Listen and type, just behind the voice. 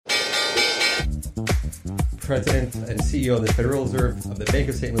President and CEO of the Federal Reserve of the Bank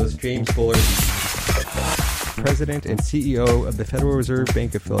of St. Louis, James Bullard. President and CEO of the Federal Reserve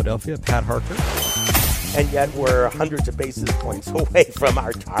Bank of Philadelphia, Pat Harker. And yet we're hundreds of basis points away from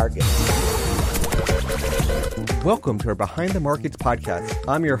our target. Welcome to our Behind the Markets podcast.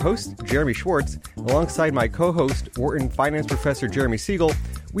 I'm your host, Jeremy Schwartz. Alongside my co-host, Wharton Finance Professor Jeremy Siegel,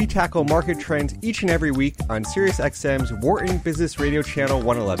 we tackle market trends each and every week on SiriusXM's Wharton Business Radio Channel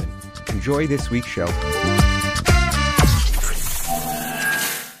 111. Enjoy this week's show.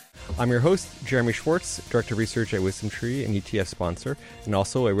 I'm your host, Jeremy Schwartz, Director of Research at WisdomTree and ETF sponsor, and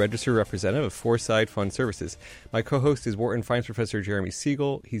also a registered representative of Foreside Fund Services. My co-host is Wharton Finance Professor Jeremy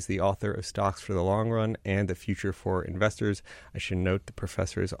Siegel. He's the author of Stocks for the Long Run and The Future for Investors. I should note the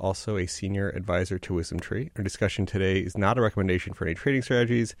professor is also a senior advisor to WisdomTree. Our discussion today is not a recommendation for any trading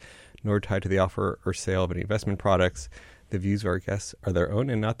strategies, nor tied to the offer or sale of any investment products. The views of our guests are their own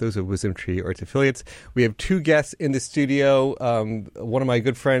and not those of WisdomTree or its affiliates. We have two guests in the studio. One of my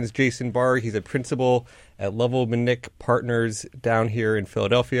good friends, Jason Barg. He's a principal at Lovell Minick Partners down here in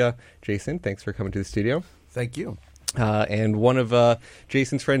Philadelphia. Jason, thanks for coming to the studio. Thank you. And one of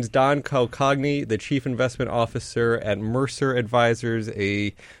Jason's friends, Don Calcagni, the Chief Investment Officer at Mercer Advisors,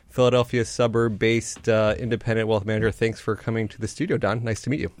 a Philadelphia suburb-based independent wealth manager. Thanks for coming to the studio, Don. Nice to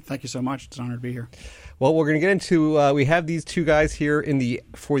meet you. Thank you so much. It's an honor to be here. Well, we're going to get into, we have these two guys here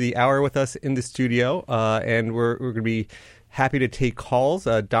for the hour with us in the studio, and we're going to be happy to take calls.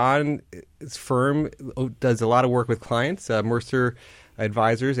 Don's firm does a lot of work with clients, Mercer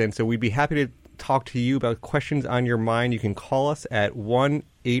Advisors, and so we'd be happy to talk to you about questions on your mind. You can call us at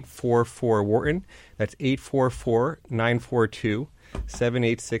 1-844-WHARTON. That's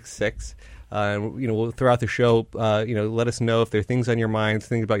 844-942-7866. We'll throughout the show, let us know if there are things on your minds,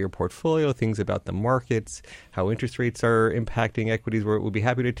 things about your portfolio, things about the markets, how interest rates are impacting equities. We'll be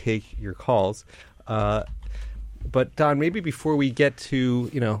happy to take your calls. But Don, maybe before we get to,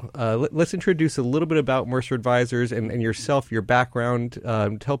 let's introduce a little bit about Mercer Advisors and yourself, your background.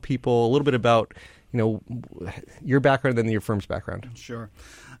 Tell people a little bit about, your background and then your firm's background. Sure.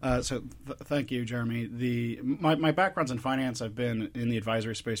 Thank you, Jeremy. My background's in finance. I've been in the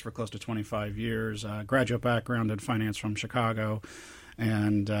advisory space for close to 25 years. Graduate background in finance from Chicago,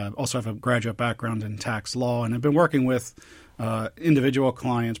 and also have a graduate background in tax law. And I've been working with individual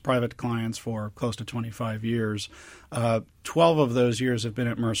clients, private clients, for close to 25 years. 12 of those years have been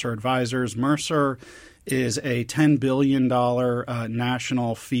at Mercer Advisors. Mercer is a $10 billion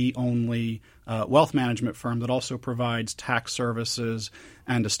national fee-only wealth management firm that also provides tax services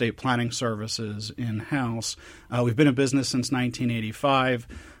and estate planning services in-house. We've been in business since 1985.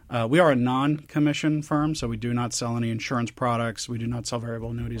 We are a non-commission firm, so we do not sell any insurance products. We do not sell variable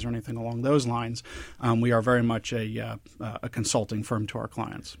annuities or anything along those lines. We are very much a consulting firm to our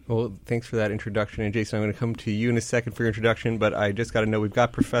clients. Well, thanks for that introduction. And Jason, I'm going to come to you in a second for your introduction, but I just got to know we've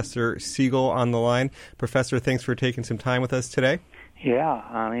got Professor Siegel on the line. Professor, thanks for taking some time with us today.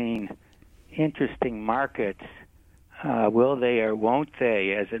 Yeah, interesting markets. Will they or won't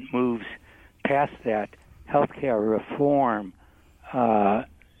they, as it moves past that healthcare reform? The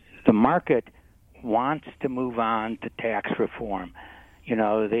market wants to move on to tax reform.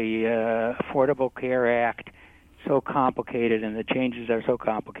 The Affordable Care Act, so complicated, and the changes are so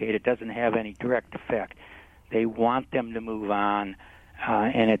complicated, it doesn't have any direct effect. They want them to move on,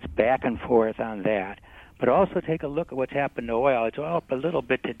 and it's back and forth on that. But also take a look at what's happened to oil. It's all up a little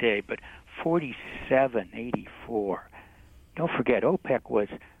bit today, but 47.84. Don't forget, OPEC was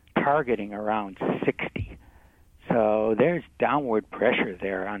targeting around 60. So there's downward pressure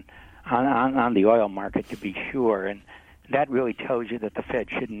there on the oil market, to be sure, and that really tells you that the Fed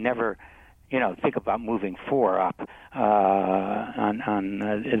should never, think about moving 4 up on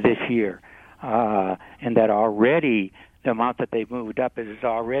this year, and that already the amount that they've moved up is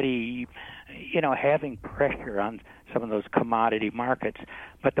already, having pressure on some of those commodity markets.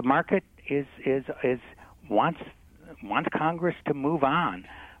 But the market wants Congress to move on,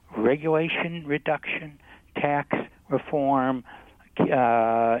 regulation reduction, tax reform,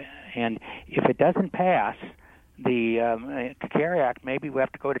 and if it doesn't pass the CARE Act, maybe we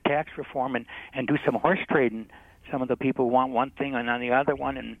have to go to tax reform and do some horse trading. Some of the people want one thing and on the other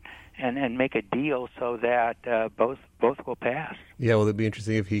one, and make a deal so that both will pass. Yeah, well, it'd be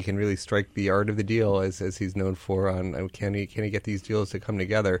interesting if he can really strike the art of the deal, as he's known for. On can he get these deals to come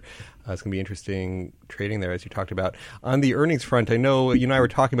together? It's going to be interesting trading there, as you talked about. On the earnings front, I know you and I were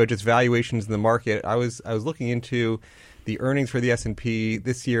talking about just valuations in the market. I was looking into the earnings for the S&P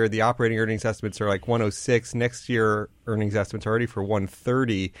this year, the operating earnings estimates are like 106. Next year, earnings estimates are already for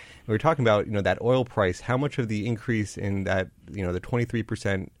 130. And we're talking about, that oil price. How much of the increase in that, the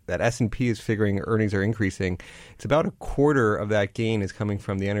 23% that S&P is figuring earnings are increasing, it's about a quarter of that gain is coming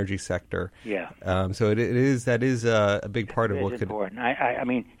from the energy sector. Yeah. So that is a big part of what could. Important. I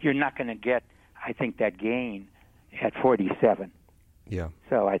mean, you're not going to get, I think, that gain at 47. Yeah.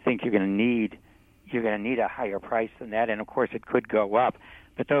 So I think you're going to need a higher price than that, and of course it could go up.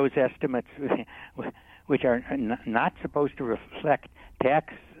 But those estimates, which are not supposed to reflect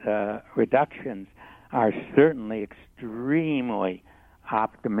tax reductions, are certainly extremely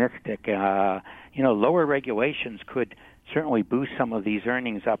optimistic. Lower regulations could certainly boost some of these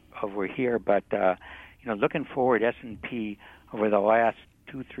earnings up over here, but looking forward, S&P over the last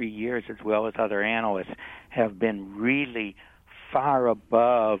 2-3 years, as well as other analysts, have been really far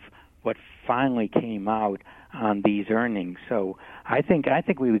above what finally came out on these earnings. So I think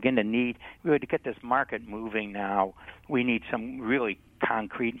we begin to need, really, to get this market moving now, we need some really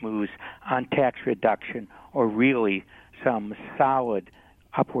concrete moves on tax reduction, or really some solid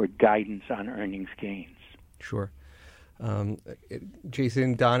upward guidance on earnings gains. Sure.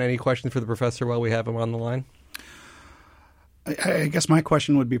 Jason, Don, any questions for the professor while we have him on the line? I guess my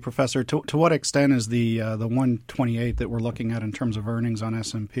question would be, Professor, to what extent is the 128 that we're looking at in terms of earnings on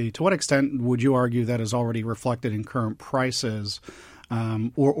S&P, to what extent would you argue that is already reflected in current prices,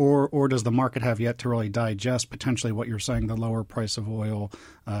 or does the market have yet to really digest potentially what you're saying, the lower price of oil,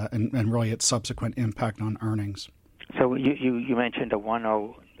 and really its subsequent impact on earnings? So you mentioned a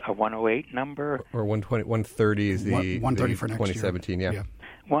 108 number? Or 130 is the 130 for next 2017, year. Yeah.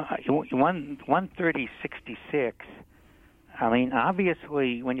 130.66. I mean,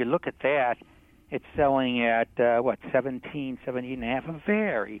 obviously, when you look at that, it's selling at, 17 and a half, a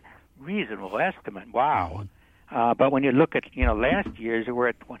very reasonable estimate. Wow. But when you look at, last year's, we're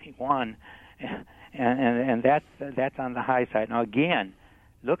at 21, and that's on the high side. Now, again,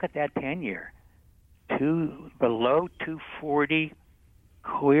 look at that 10-year. Below 240,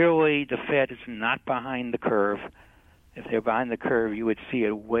 clearly the Fed is not behind the curve. If they're behind the curve, you would see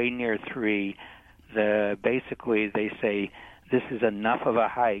it way near 3. Basically, they say this is enough of a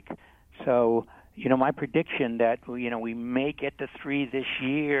hike. So, my prediction that, we may get to 3 this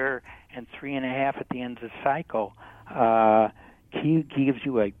year and 3.5 at the end of the cycle, gives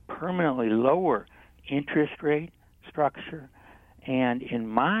you a permanently lower interest rate structure. And in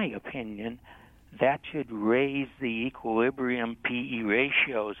my opinion, that should raise the equilibrium PE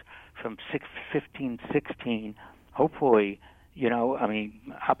ratios from 15, 16, hopefully,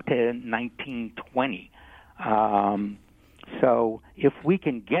 up to 19, 20. So if we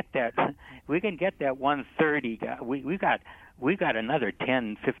can get that, 130. We got another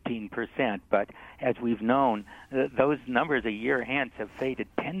 10, 15%. But as we've known, those numbers a year hence have faded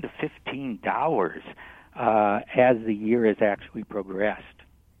 $10 to $15 as the year has actually progressed.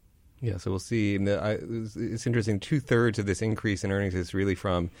 Yeah, so we'll see. It's interesting. 2/3 of this increase in earnings is really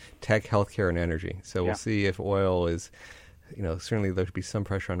from tech, healthcare, and energy. So we'll see if oil is, certainly there should be some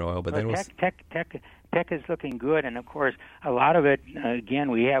pressure on oil. But then tech is looking good, and of course, a lot of it.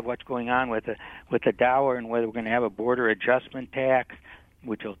 Again, we have what's going on with the dollar, and whether we're going to have a border adjustment tax,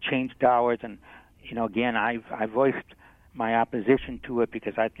 which will change dollars. And again, I voiced my opposition to it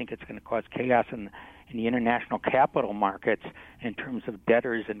because I think it's going to cause chaos in the international capital markets in terms of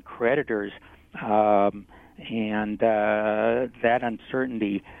debtors and creditors, and that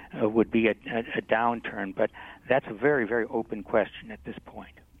uncertainty would be a downturn. But that's a very, very open question at this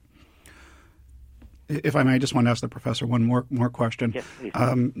point. If I may, I just want to ask the professor one more question. Yes, please.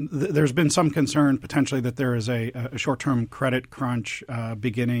 There's been some concern potentially that there is a short-term credit crunch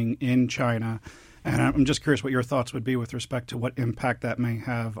beginning in China. And I'm just curious what your thoughts would be with respect to what impact that may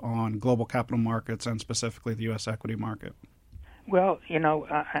have on global capital markets and specifically the U.S. equity market. Well, and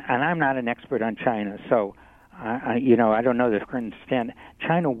I'm not an expert on China, so I don't know the current stand.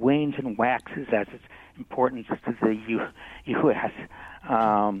 China wanes and waxes as its importance to the U.S.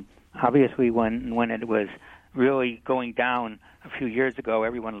 Obviously, when it was really going down a few years ago,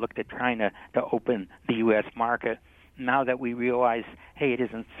 everyone looked at China to open the U.S. market. Now that we realize, hey, it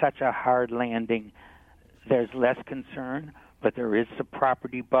isn't such a hard landing, there's less concern, but there is a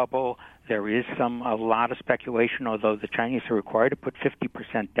property bubble. There is a lot of speculation, although the Chinese are required to put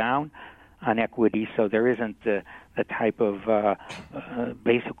 50% down on equity, so there isn't the type of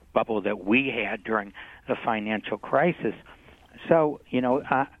basic bubble that we had during the financial crisis. So,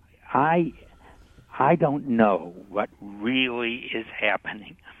 I don't know what really is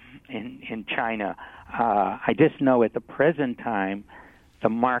happening in China. I just know at the present time, the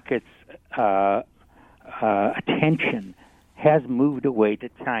markets attention has moved away to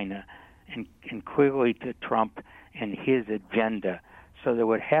China and clearly to Trump and his agenda. So there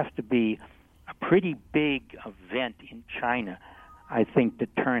would have to be a pretty big event in China, I think, to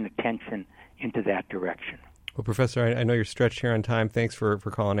turn attention into that direction. Well, Professor, I know you're stretched here on time. Thanks for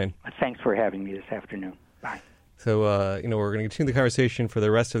calling in. Thanks for having me this afternoon. Bye. So, we're going to continue the conversation for the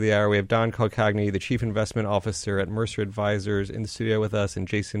rest of the hour. We have Don Calcagni, the Chief Investment Officer at Mercer Advisors, in the studio with us, and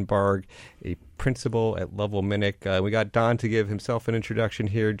Jason Barg, a principal at Level Minnick. We got Don to give himself an introduction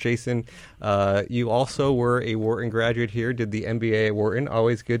here. Jason, you also were a Wharton graduate here, did the MBA at Wharton.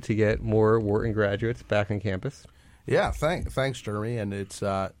 Always good to get more Wharton graduates back on campus. Yeah, thanks, Jeremy, and it's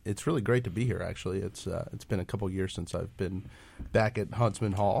really great to be here. Actually, it's been a couple years since I've been back at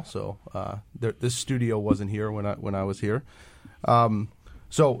Huntsman Hall, so this studio wasn't here when I was here.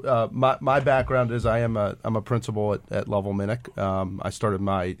 So my background is I'm a principal at Level Minnick. I started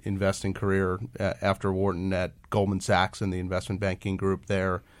my investing career after Wharton at Goldman Sachs in the investment banking group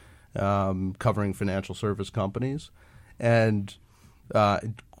there, covering financial service companies, and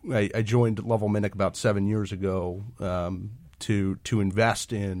I joined Level Minnick about 7 years ago to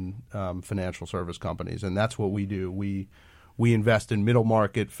invest in financial service companies, and that's what we do. We invest in middle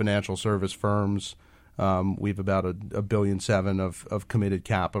market financial service firms. We have about $1.7 billion of committed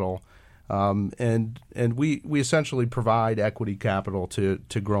capital, and we essentially provide equity capital to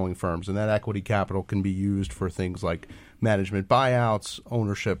growing firms, and that equity capital can be used for things like management buyouts,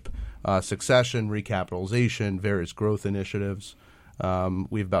 ownership succession, recapitalization, various growth initiatives.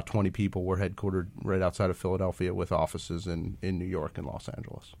 We have about 20 people. We're headquartered right outside of Philadelphia with offices in New York and Los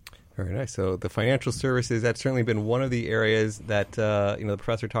Angeles. Very nice. So the financial services, that's certainly been one of the areas that, the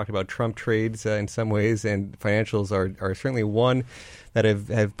professor talked about Trump trades in some ways, and financials are certainly one that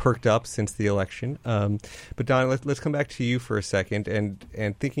have perked up since the election. But Don, let's come back to you for a second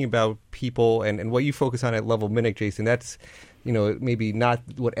and thinking about people and what you focus on at Level Minnick, Jason, that's maybe not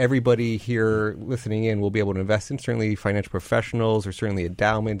what everybody here listening in will be able to invest in. Certainly financial professionals or certainly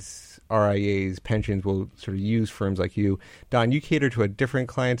endowments, RIAs, pensions will sort of use firms like you. Don, you cater to a different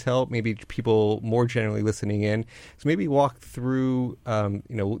clientele, maybe people more generally listening in. So maybe walk through,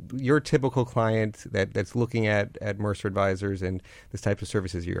 your typical client that's looking at Mercer Advisors and this type of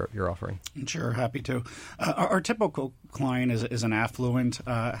services you're offering. Sure, happy to. Our typical client is an affluent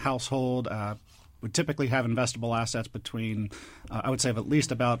household. Would typically have investable assets between, I would say, of at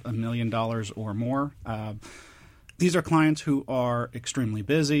least about $1 million or more. These are clients who are extremely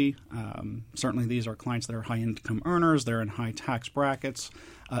busy. Certainly these are clients that are high-income earners. They're in high tax brackets.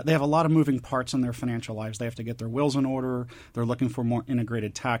 They have a lot of moving parts in their financial lives. They have to get their wills in order. They're looking for more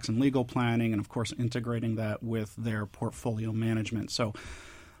integrated tax and legal planning and, of course, integrating that with their portfolio management. So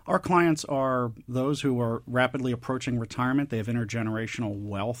our clients are those who are rapidly approaching retirement. They have intergenerational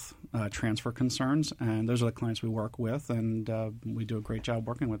wealth transfer concerns, and those are the clients we work with, and we do a great job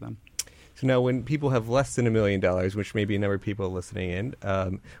working with them. So now when people have less than $1 million, which may be a number of people listening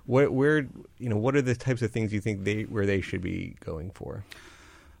in, what are the types of things you think where they should be going for?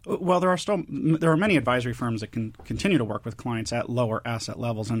 Well, there are many advisory firms that can continue to work with clients at lower asset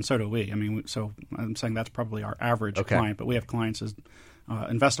levels, and so do we. I mean, so I'm saying that's probably our average client, but we have clients as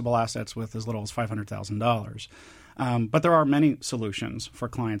investable assets with as little as $500,000. But there are many solutions for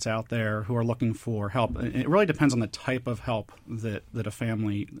clients out there who are looking for help. It really depends on the type of help that a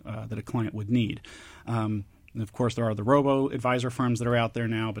family, that a client would need. And of course, there are the robo-advisor firms that are out there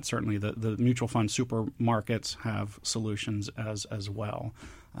now, but certainly the mutual fund supermarkets have solutions as well.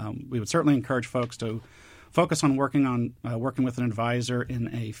 We would certainly encourage folks to focus on working with an advisor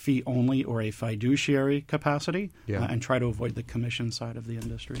in a fee-only or a fiduciary capacity, and try to avoid the commission side of the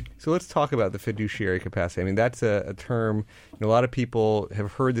industry. So let's talk about the fiduciary capacity. I mean, that's a term. A lot of people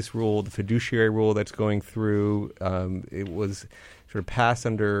have heard this rule, the fiduciary rule that's going through. It was sort of passed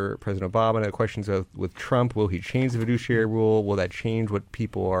under President Obama. The questions with Trump, will he change the fiduciary rule? Will that change what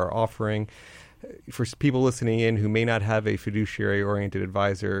people are offering? For people listening in who may not have a fiduciary-oriented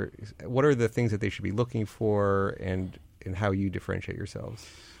advisor, what are the things that they should be looking for and how you differentiate yourselves?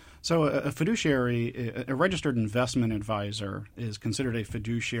 So a fiduciary, a registered investment advisor, is considered a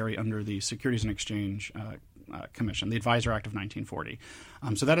fiduciary under the Securities and Exchange Commission, the Advisor Act of 1940.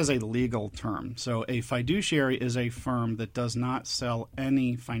 So that is a legal term. So a fiduciary is a firm that does not sell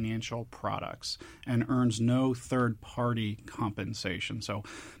any financial products and earns no third-party compensation. So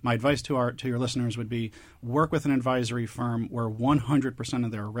my advice to your listeners would be work with an advisory firm where 100%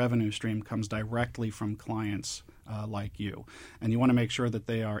 of their revenue stream comes directly from clients like you. And you want to make sure that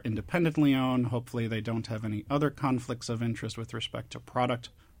they are independently owned. Hopefully they don't have any other conflicts of interest with respect to product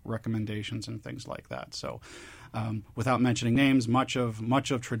recommendations and things like that. So Without mentioning names, much of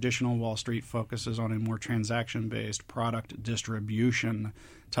traditional Wall Street focuses on a more transaction-based product distribution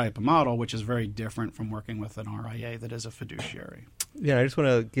type of model, which is very different from working with an RIA that is a fiduciary. Yeah, I just want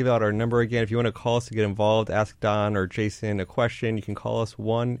to give out our number again. If you want to call us to get involved, ask Don or Jason a question, you can call us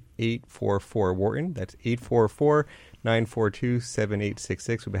 1-844-WHARTON. That's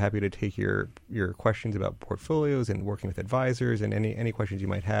 844-942-7866. We'd be happy to take your questions about portfolios and working with advisors and any questions you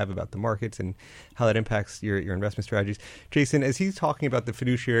might have about the markets and how that impacts your investment strategies. Jason, as he's talking about the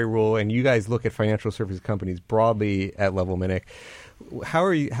fiduciary rule, and you guys look at financial services companies broadly at Level Minnick, how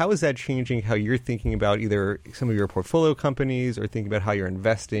is that changing how you're thinking about either some of your portfolio companies or thinking about how you're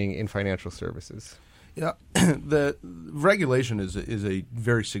investing in financial services? Yeah, the regulation is a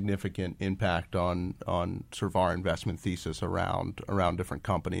very significant impact on sort of our investment thesis around different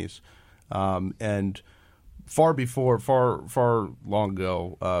companies, and far long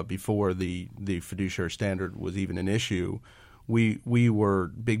ago, before the fiduciary standard was even an issue, we were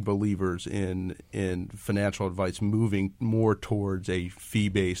big believers in financial advice moving more towards a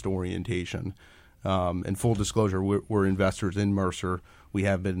fee-based orientation. And full disclosure, we're investors in Mercer. We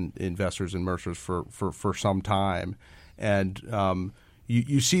have been investors in Mercer for some time. And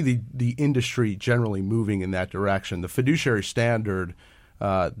you see the industry generally moving in that direction. The fiduciary standard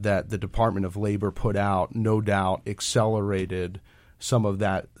that the Department of Labor put out, no doubt, accelerated some of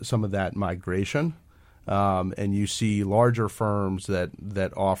that migration. And you see larger firms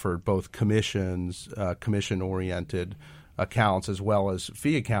that offered both commission-oriented accounts as well as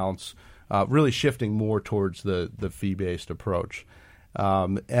fee accounts, really shifting more towards the fee-based approach.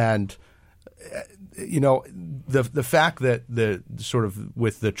 And the fact that the sort of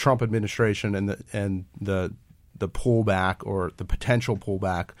with the Trump administration and the pullback or the potential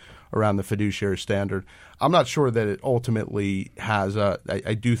pullback around the fiduciary standard, I'm not sure that it ultimately has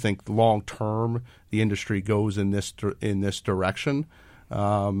I do think long term the industry goes in this direction.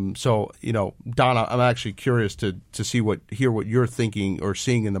 So Don, I'm actually curious to hear what you're thinking or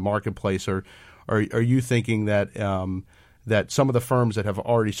seeing in the marketplace. Or are you thinking that that some of the firms that have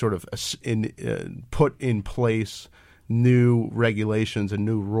already sort of put in place new regulations and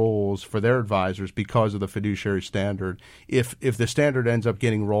new rules for their advisors because of the fiduciary standard, if the standard ends up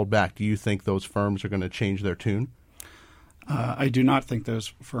getting rolled back, do you think those firms are going to change their tune? I do not think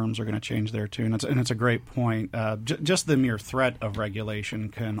those firms are going to change their tune, and it's a great point. Just the mere threat of regulation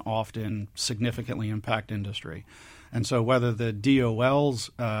can often significantly impact industry. And so whether the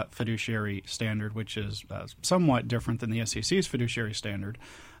DOL's fiduciary standard, which is somewhat different than the SEC's fiduciary standard,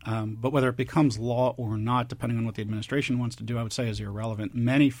 but whether it becomes law or not, depending on what the administration wants to do, I would say is irrelevant.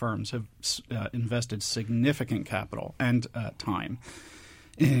 Many firms have invested significant capital and time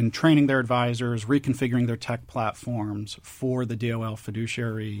in training their advisors, reconfiguring their tech platforms for the DOL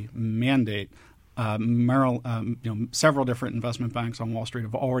fiduciary mandate. Several different investment banks on Wall Street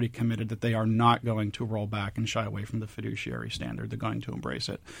have already committed that they are not going to roll back and shy away from the fiduciary standard. They're going to embrace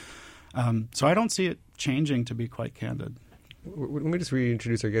it. So I don't see it changing, to be quite candid. Let me just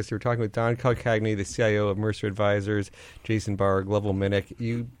reintroduce our guests. We're talking with Don Calcagni, the CIO of Mercer Advisors, Jason Barg, Level Minnick.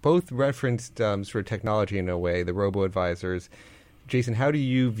 You both referenced sort of technology in a way, the robo-advisors. Jason, how do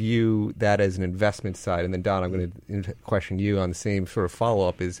you view that as an investment side? And then Don, I'm going to question you on the same sort of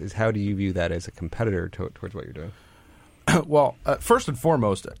follow-up, is how do you view that as a competitor towards what you're doing? Well, first and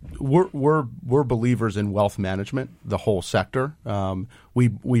foremost, we're believers in wealth management, the whole sector.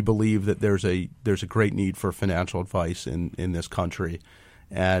 We believe that there's a great need for financial advice in this country,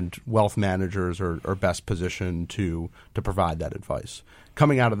 and wealth managers are best positioned to provide that advice.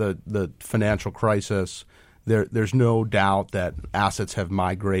 Coming out of the financial crisis, there's no doubt that assets have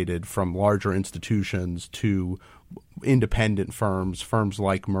migrated from larger institutions to independent firms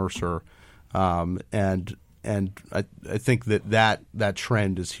like Mercer, and I think that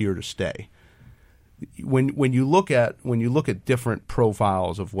trend is here to stay. When you look at different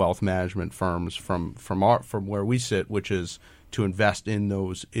profiles of wealth management firms from where we sit, which is to invest in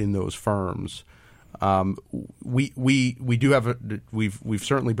those firms, we've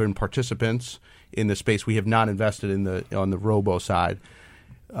certainly been participants in the space. We have not invested on the robo side.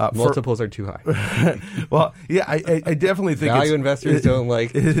 Multiples are too high. Well, yeah, I definitely think value investors don't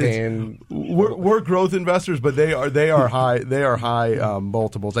like paying. We're growth investors, but they are high. They are high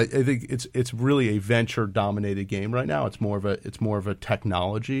multiples. I think it's really a venture dominated game right now. It's more of a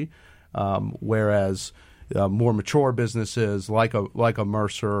technology, whereas more mature businesses like a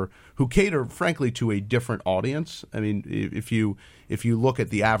Mercer, who cater frankly to a different audience. I mean, if you look at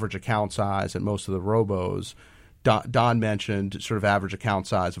the average account size at most of the robos, Don mentioned sort of average account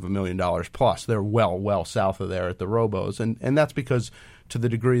size of $1 million plus. They're well south of there at the robos, and that's because to the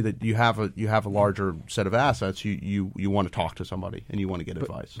degree that you have a larger set of assets, you want to talk to somebody and you want to get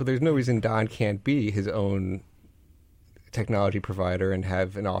advice. But there's no reason Don can't be his own technology provider and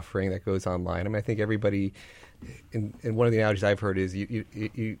have an offering that goes online. I mean, I think everybody, and one of the analogies I've heard is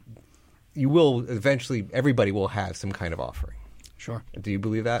you will eventually, everybody will have some kind of offering. Sure. Do you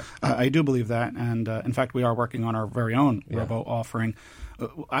believe that? I do believe that, and in fact, we are working on our very own robo offering.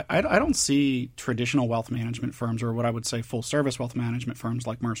 I don't see traditional wealth management firms, or what I would say full-service wealth management firms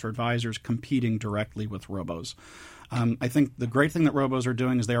like Mercer Advisors, competing directly with robos. I think the great thing that robos are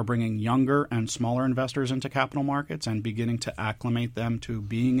doing is they are bringing younger and smaller investors into capital markets and beginning to acclimate them to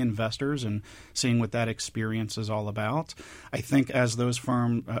being investors and seeing what that experience is all about. I think as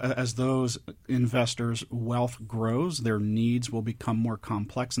those investors' wealth grows, their needs will become more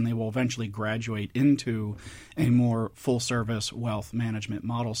complex and they will eventually graduate into a more full-service wealth management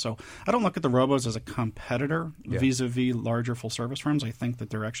model. So I don't look at the robos as a competitor vis-a-vis larger full-service firms. I think that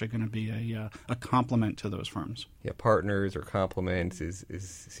they're actually going to be a complement to those firms. Yeah, partners or complements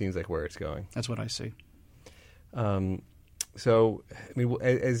seems like where it's going. That's what I see. So, I mean,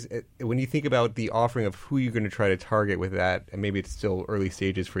 as when you think about the offering of who you're going to try to target with that, and maybe it's still early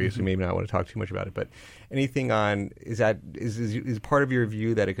stages for you, so maybe not want to talk too much about it, but anything on, is part of your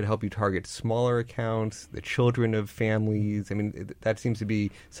view that it could help you target smaller accounts, the children of families? I mean, that seems to be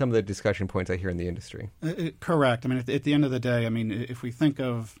some of the discussion points I hear in the industry. Correct. I mean, at the end of the day, I mean, if we think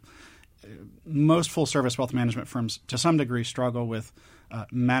of most full-service wealth management firms, to some degree, struggle with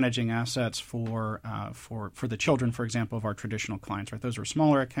managing assets for the children, for example, of our traditional clients. Right, those are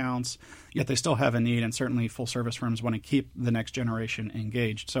smaller accounts, yet they still have a need, and certainly full-service firms want to keep the next generation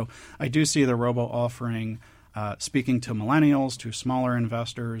engaged. So I do see the robo offering speaking to millennials, to smaller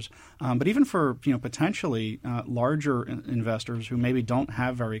investors, but even for potentially larger investors who maybe don't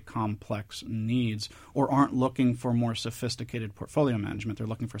have very complex needs or aren't looking for more sophisticated portfolio management. They're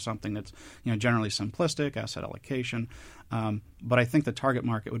looking for something that's generally simplistic, asset allocation. But I think the target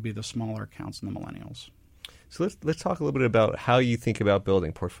market would be the smaller accounts and the millennials. So let's talk a little bit about how you think about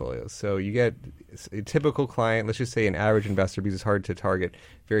building portfolios. So you get a typical client, let's just say an average investor, because it's hard to target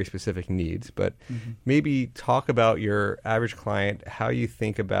very specific needs. But maybe talk about your average client, how you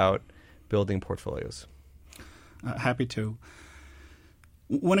think about building portfolios. Happy to.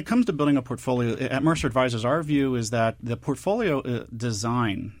 When it comes to building a portfolio, at Mercer Advisors, our view is that the portfolio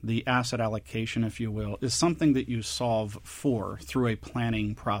design, the asset allocation, if you will, is something that you solve for through a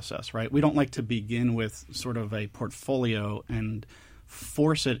planning process, right? We don't like to begin with sort of a portfolio and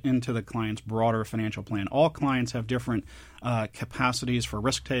force it into the client's broader financial plan. All clients have different capacities for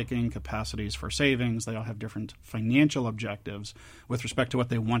risk-taking, capacities for savings. They all have different financial objectives with respect to what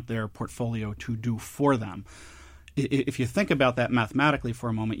they want their portfolio to do for them. If you think about that mathematically for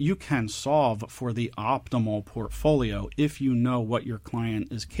a moment, you can solve for the optimal portfolio if you know what your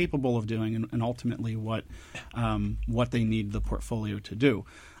client is capable of doing and ultimately what they need the portfolio to do.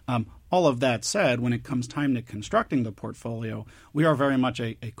 All of that said, when it comes time to constructing the portfolio, we are very much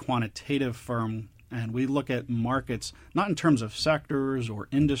a quantitative firm, and we look at markets not in terms of sectors or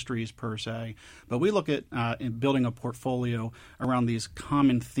industries per se, but we look at in building a portfolio around these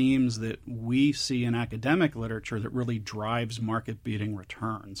common themes that we see in academic literature that really drives market-beating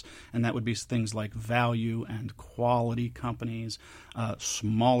returns. And that would be things like value and quality companies,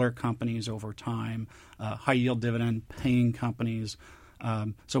 smaller companies over time, high-yield dividend-paying companies.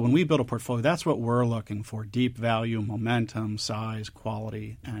 So when we build a portfolio, that's what we're looking for: deep value, momentum, size,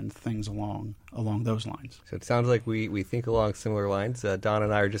 quality, and things along those lines. So it sounds like we think along similar lines. Don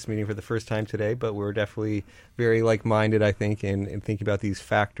and I are just meeting for the first time today, but we're definitely very like-minded, I think, in thinking about these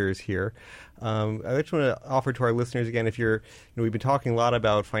factors here. I just want to offer to our listeners again, if you're, we've been talking a lot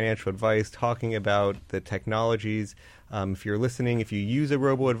about financial advice, talking about the technologies. If you're listening, if you use a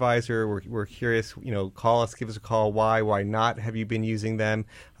robo-advisor, we're curious, call us, give us a call. Why not have you been using them?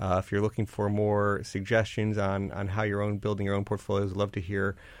 If you're looking for more suggestions on how building your own portfolios, I'd love to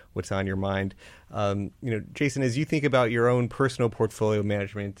hear what's on your mind. Jason, as you think about your own personal portfolio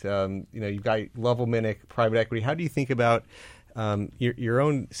management, you've got Level Minnick, private equity. How do you think about your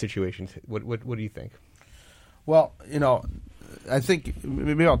own situation? What do you think? Well, I think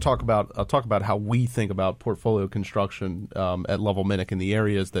maybe I'll talk about how we think about portfolio construction at Level Minnick in the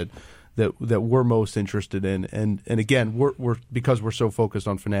areas that we're most interested in, and again, we're because we're so focused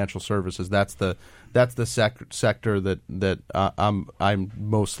on financial services. That's the sector that I'm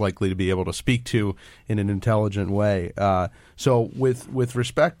most likely to be able to speak to in an intelligent way. So with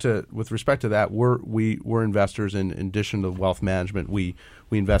respect to that, we're investors in addition to wealth management. We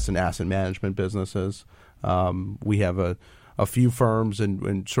invest in asset management businesses. We have a few firms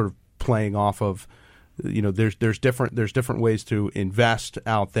and sort of playing off of there's different ways to invest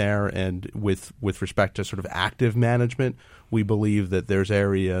out there, and with respect to sort of active management, we believe that there's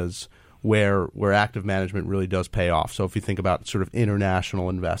areas where active management really does pay off. So if you think about sort of international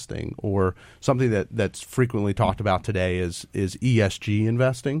investing, or something that's frequently talked about today is ESG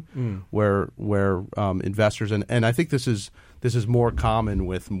investing, where investors, and I think this is more common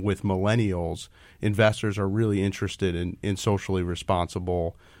with millennials. Investors are really interested in socially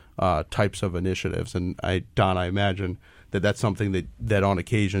responsible types of initiatives, and Don, I imagine that's something that on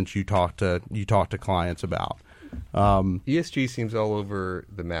occasions you talk to clients about. ESG seems all over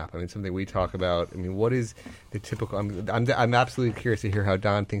the map. I mean, something we talk about. I mean, what is the typical? I'm absolutely curious to hear how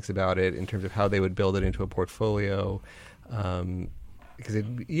Don thinks about it in terms of how they would build it into a portfolio, because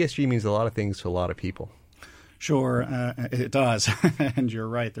ESG means a lot of things to a lot of people. Sure, it does, and you're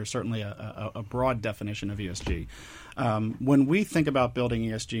right. There's certainly a broad definition of ESG. When we think about building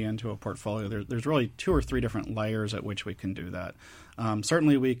ESG into a portfolio, there's really 2 or 3 different layers at which we can do that.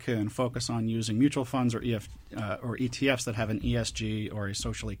 Certainly, we can focus on using mutual funds or ETFs that have an ESG or a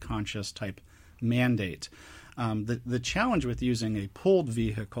socially conscious type mandate. The challenge with using a pooled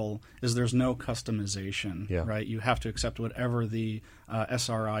vehicle is there's no customization, right? You have to accept whatever the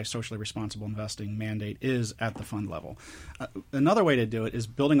SRI, socially responsible investing mandate, is at the fund level. Another way to do it is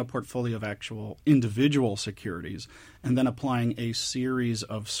building a portfolio of actual individual securities and then applying a series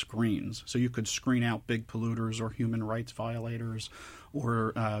of screens. So you could screen out big polluters or human rights violators,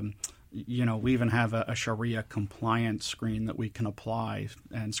 or we even have a Sharia compliant screen that we can apply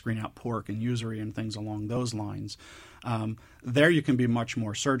and screen out pork and usury and things along those lines. There you can be much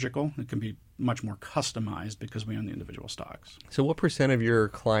more surgical. It can be much more customized because we own the individual stocks. So what % of your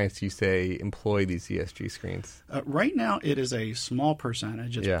clients do you say employ these ESG screens? Right now it is a small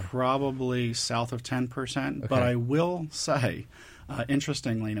percentage. It's probably south of 10%. Okay. But I will say,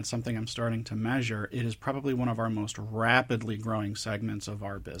 interestingly, and it's something I'm starting to measure, it is probably one of our most rapidly growing segments of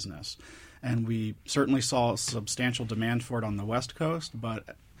our business. And we certainly saw substantial demand for it on the West Coast,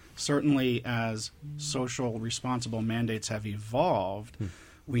 but certainly as social responsible mandates have evolved,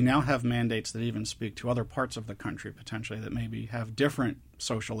 we now have mandates that even speak to other parts of the country potentially that maybe have different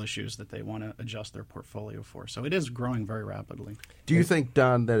social issues that they want to adjust their portfolio for. So it is growing very rapidly. Do you think,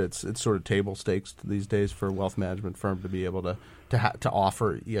 Don, that it's sort of table stakes these days for a wealth management firm to be able to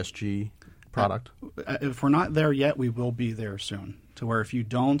offer ESG product? If we're not there yet, we will be there soon, to where if you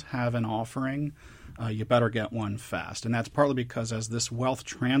don't have an offering, you better get one fast. And that's partly because as this wealth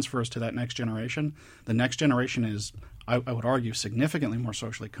transfers to that next generation, the next generation is, I would argue, significantly more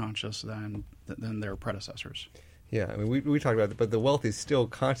socially conscious than their predecessors. Yeah, I mean, we talked about it, but the wealth is still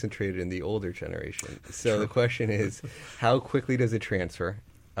concentrated in the older generation. So the question is, how quickly does it transfer?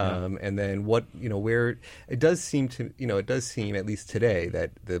 And then where it does seem, at least today,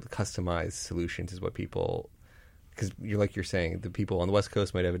 that the customized solutions is what people, because you're saying, the people on the West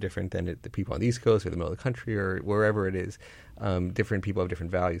Coast might have a different than the people on the East Coast or the middle of the country or wherever it is. Different people have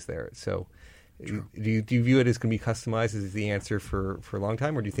different values there. So do you view it as going to be customized as the answer for a long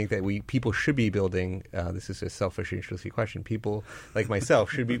time, or do you think that people should be building? This is a selfish, interesting question. People like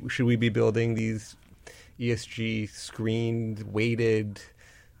myself should we be building these ESG screened, weighted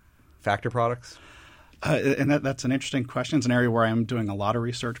factor products? And that's an interesting question. It's an area where I'm doing a lot of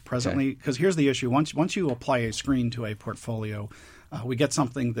research presently, because here's the issue. Once you apply a screen to a portfolio, we get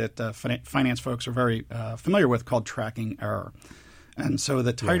something that finance folks are very familiar with called tracking error. And so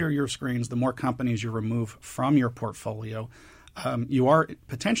the tighter your screens, the more companies you remove from your portfolio, you are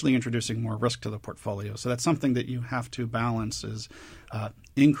potentially introducing more risk to the portfolio. So that's something that you have to balance, is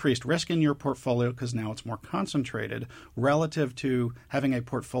increased risk in your portfolio because now it's more concentrated relative to having a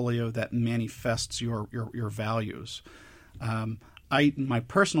portfolio that manifests your values. My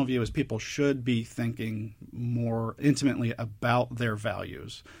personal view is people should be thinking more intimately about their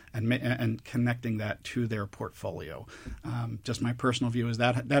values and connecting that to their portfolio. Just my personal view is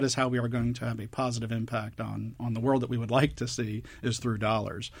that is how we are going to have a positive impact on the world that we would like to see, is through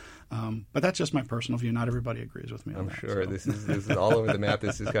dollars. But that's just my personal view. Not everybody agrees with me on that. I'm sure. So. This is all over the map,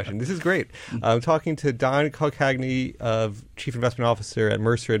 this discussion. This is great. I'm talking to Don Calcagni, of Chief Investment Officer at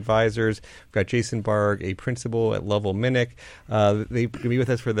Mercer Advisors. We've got Jason Barg, a principal at Lovell Minnick. They can be with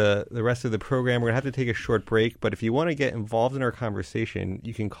us for the rest of the program. We're going to have to take a short break, but if you want to get involved in our conversation,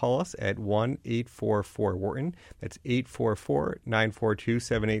 you can call us at 1-844-WHARTON. That's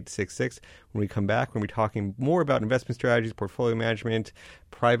 844-942-7866. When we come back, we're going to be talking more about investment strategies, portfolio management,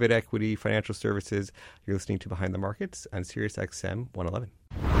 private equity, financial services. You're listening to Behind the Markets on Sirius XM 111.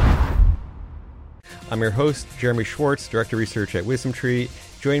 I'm your host, Jeremy Schwartz, Director of Research at WisdomTree.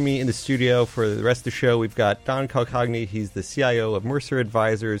 Join me in the studio for the rest of the show. We've got Don Calcagni. He's the CIO of Mercer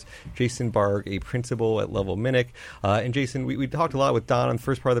Advisors. Jason Barg, a principal at Level Minnick. And Jason, we talked a lot with Don on the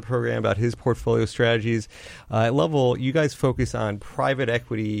first part of the program about his portfolio strategies. At Level, you guys focus on private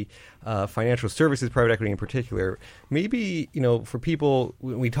equity, financial services, private equity in particular. Maybe, for people,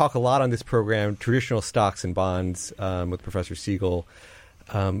 we talk a lot on this program, traditional stocks and bonds with Professor Siegel.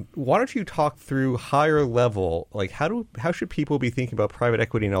 Why don't you talk through higher level, like how should people be thinking about private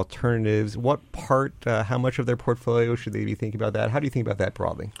equity and alternatives? What part, how much of their portfolio should they be thinking about that? How do you think about that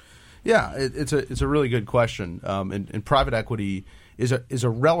broadly? Yeah, it's a really good question. And private equity is a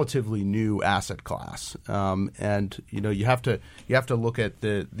relatively new asset class, and you have to look at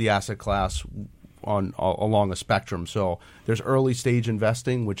the asset class along a spectrum. So there's early stage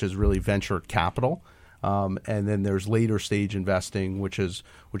investing, which is really venture capital. And then there's later stage investing, which is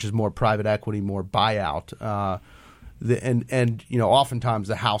more private equity, more buyout. Oftentimes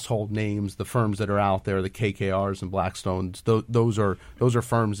the household names, the firms that are out there, the KKRs and Blackstones, those are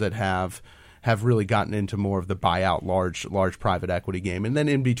firms that have really gotten into more of the buyout, large private equity game. And then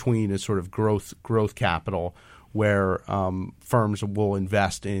in between is sort of growth capital, where firms will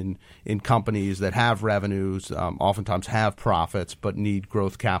invest in companies that have revenues, oftentimes have profits, but need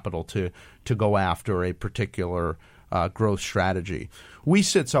growth capital to go after a particular growth strategy. We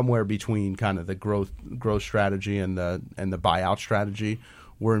sit somewhere between kind of the growth strategy and the buyout strategy.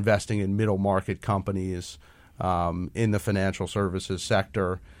 We're investing in middle market companies in the financial services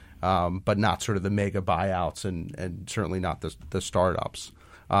sector, but not sort of the mega buyouts and certainly not the startups.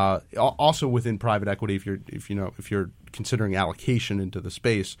 Also within private equity, if you're considering allocation into the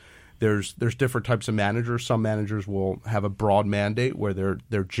space, there's different types of managers. Some managers will have a broad mandate where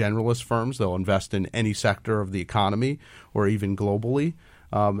they're generalist firms. They'll invest in any sector of the economy or even globally.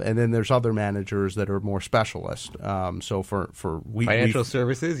 And then there's other managers that are more specialist. So for financial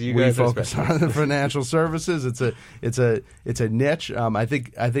services, you we guys focus on the financial services. It's a niche. I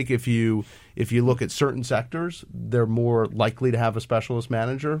think if you look at certain sectors, they're more likely to have a specialist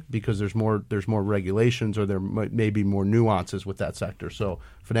manager because there's more regulations or there may be more nuances with that sector. So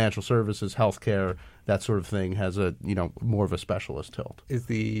financial services, healthcare, that sort of thing has a more of a specialist tilt. I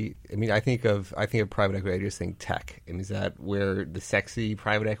think of private equity. I just think tech. Is that where the sexy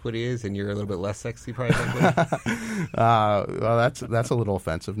private equity is, and you're a little bit less sexy private equity? Well, that's a little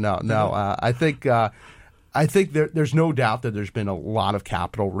offensive. No. I think there's no doubt that there's been a lot of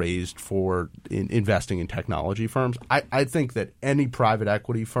capital raised for investing in technology firms. I think that any private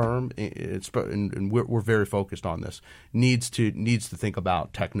equity firm, and we're very focused on this, needs to think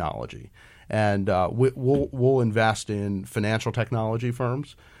about technology. And we'll invest in financial technology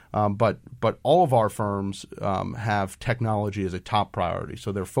firms, but all of our firms have technology as a top priority.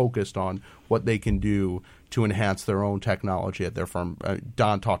 So they're focused on what they can do to enhance their own technology at their firm.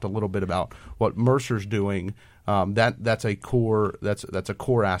 Don talked a little bit about what Mercer's doing. That's a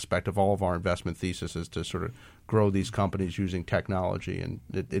core aspect of all of our investment thesis is to sort of grow these companies using technology. And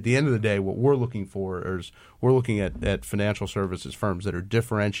at the end of the day, what we're looking for is we're looking at financial services firms that are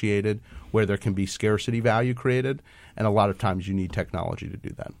differentiated, where there can be scarcity value created, and a lot of times you need technology to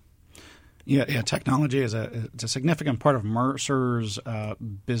do that. Yeah. Technology is a significant part of Mercer's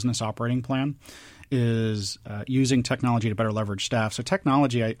business operating plan. Is using technology to better leverage staff. So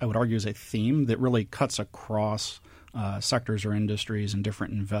technology, I would argue, is a theme that really cuts across sectors or industries and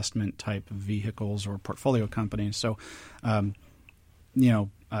different investment type vehicles or portfolio companies. So,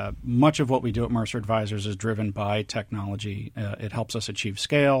 much of what we do at Mercer Advisors is driven by technology. It helps us achieve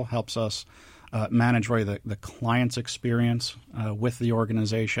scale, helps us manage really the client's experience with the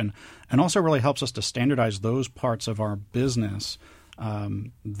organization, and also really helps us to standardize those parts of our business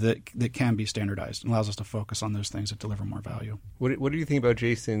that can be standardized and allows us to focus on those things that deliver more value. What do you think about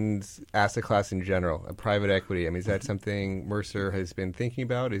Jason's asset class in general, private equity? Is that something Mercer has been thinking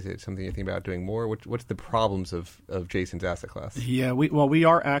about? Is it something you think about doing more? What's the problems of Jason's asset class? Yeah, we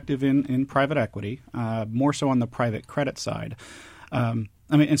are active in private equity, more so on the private credit side.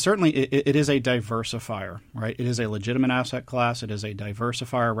 And certainly it is a diversifier, right? It is a legitimate asset class. It is a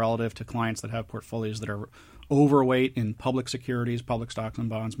diversifier relative to clients that have portfolios that are overweight in public securities, public stocks and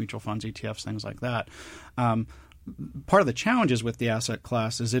bonds, mutual funds, ETFs, things like that. Part of the challenges with the asset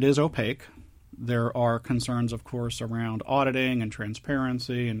class is it is opaque. There are concerns, of course, around auditing and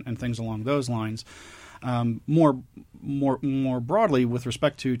transparency and things along those lines. More broadly, with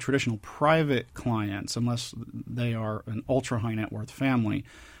respect to traditional private clients, unless they are an ultra high net worth family,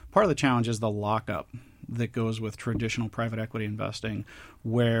 part of the challenge is the lockup that goes with traditional private equity investing,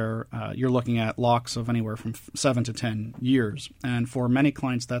 where you're looking at locks of anywhere from 7 to 10 years. And for many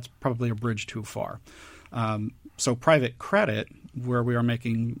clients, that's probably a bridge too far. So private credit, where we are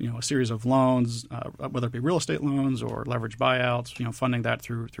making a series of loans, whether it be real estate loans or leveraged buyouts, funding that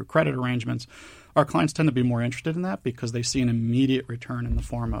through credit arrangements, our clients tend to be more interested in that because they see an immediate return in the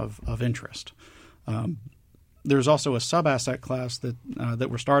form of interest. There's also a sub-asset class that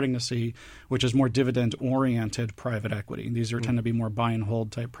we're starting to see, which is more dividend-oriented private equity. These tend to be more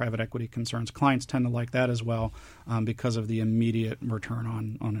buy-and-hold type private equity concerns. Clients tend to like that as well because of the immediate return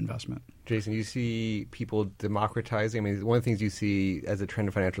on investment. Jason, you see people democratizing. I mean, one of the things you see as a trend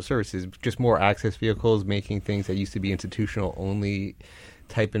in financial services, just more access vehicles, making things that used to be institutional-only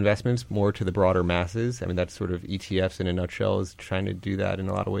type investments more to the broader masses. I mean, that's sort of ETFs in a nutshell is trying to do that in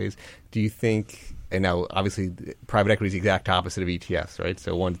a lot of ways. Do you think, and now obviously private equity is the exact opposite of ETFs, right?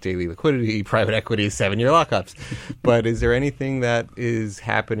 So one's daily liquidity, private equity is 7-year lockups. But is there anything that is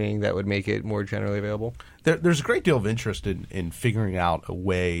happening that would make it more generally available? There's a great deal of interest in figuring out a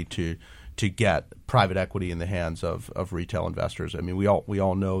way to get private equity in the hands of retail investors. I mean, we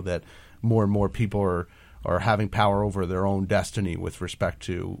all know that more and more people are having power over their own destiny with respect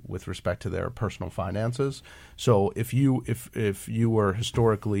to their personal finances. So if you were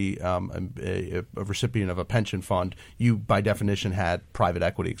historically a recipient of a pension fund, you by definition had private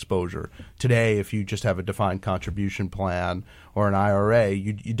equity exposure. Today, if you just have a defined contribution plan or an IRA,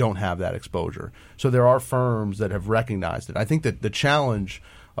 you don't have that exposure. So there are firms that have recognized it. I think that the challenge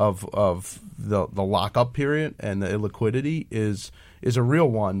of the lockup period and the illiquidity is a real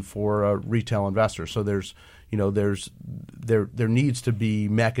one for retail investors. So there needs to be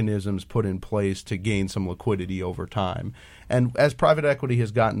mechanisms put in place to gain some liquidity over time. And as private equity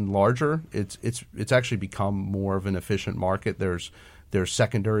has gotten larger, it's actually become more of an efficient market. There's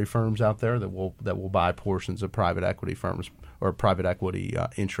secondary firms out there that will buy portions of private equity firms or private equity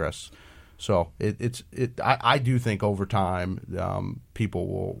interests. So I do think over time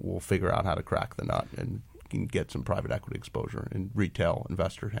people will figure out how to crack the nut and can get some private equity exposure in retail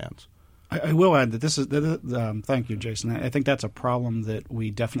investor hands. I will add that thank you, Jason. I think that's a problem that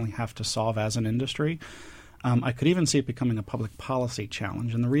we definitely have to solve as an industry. I could even see it becoming a public policy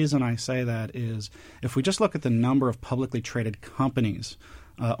challenge. And the reason I say that is if we just look at the number of publicly traded companies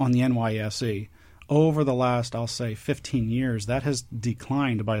on the NYSE, over the last, I'll say, 15 years, that has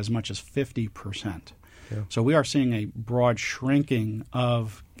declined by as much as 50%. Yeah. So we are seeing a broad shrinking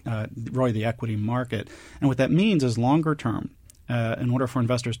of really the equity market. And what that means is longer term, in order for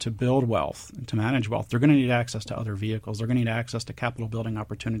investors to build wealth, to manage wealth, they're going to need access to other vehicles. They're going to need access to capital building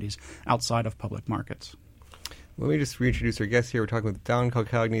opportunities outside of public markets. Let me just reintroduce our guests here. We're talking with Don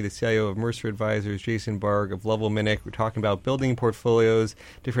Calcagni, the CIO of Mercer Advisors, Jason Barg of Level Minnick. We're talking about building portfolios,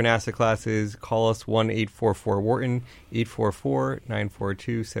 different asset classes. Call us 1-844-WHARTON,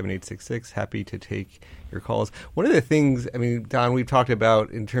 844-942-7866. Happy to take your calls. One of the things, I mean, Don, we've talked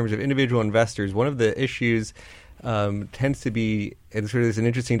about in terms of individual investors, one of the issues tends to be, and sort of there's an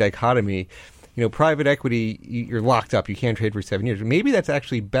interesting dichotomy, private equity, you're locked up. You can't trade for 7 years. Maybe that's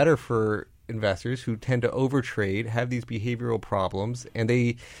actually better for investors who tend to overtrade, have these behavioral problems, and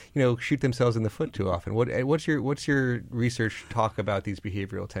they, shoot themselves in the foot too often. What's your research talk about these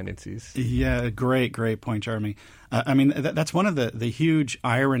behavioral tendencies? Yeah, great point, Jeremy. I mean, that's one of the huge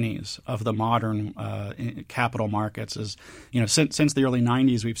ironies of the modern capital markets is, since the early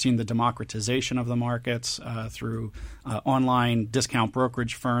 90s, we've seen the democratization of the markets through online discount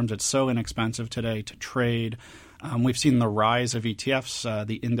brokerage firms. It's so inexpensive today to trade. We've seen the rise of ETFs,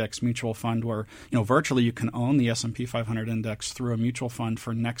 the index mutual fund, where virtually you can own the S&P 500 index through a mutual fund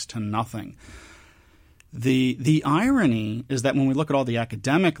for next to nothing. The irony is that when we look at all the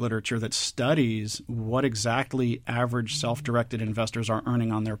academic literature that studies what exactly average self-directed investors are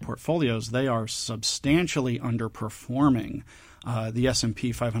earning on their portfolios, they are substantially underperforming the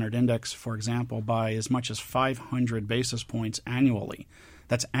S&P 500 index, for example, by as much as 500 basis points annually.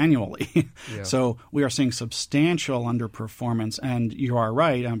 That's annually. Yeah. So we are seeing substantial underperformance. And you are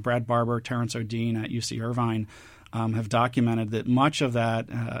right. Brad Barber, Terrence O'Dean at UC Irvine have documented that much of that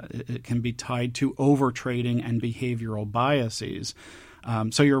it can be tied to overtrading and behavioral biases.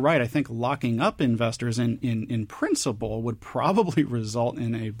 So you're right. I think locking up investors in principle would probably result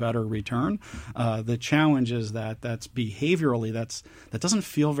in a better return. The challenge is that's behaviorally, that doesn't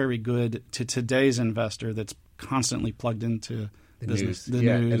feel very good to today's investor that's constantly plugged into the news.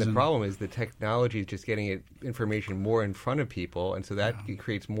 And the problem is the technology is just getting information more in front of people, and so that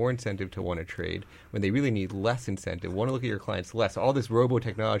creates more incentive to want to trade when they really need less incentive. Want to look at your clients less. All this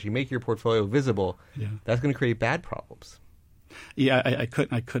robo-technology, make your portfolio visible, that's going to create bad problems. Yeah, I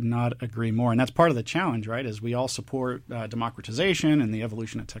could not agree more. And that's part of the challenge, right, is we all support democratization and the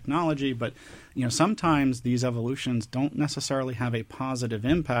evolution of technology, but sometimes these evolutions don't necessarily have a positive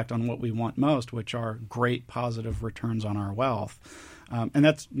impact on what we want most, which are great positive returns on our wealth. And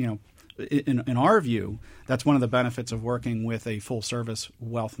that's, in our view, that's one of the benefits of working with a full-service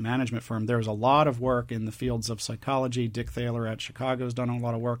wealth management firm. There's a lot of work in the fields of psychology. Dick Thaler at Chicago has done a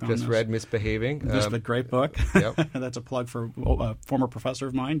lot of work on this. Just read Misbehaving. Just a great book. Yep. That's a plug for a former professor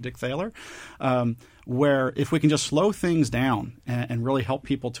of mine, Dick Thaler, where if we can just slow things down and really help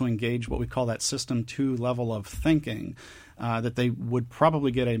people to engage what we call that System 2 level of thinking, that they would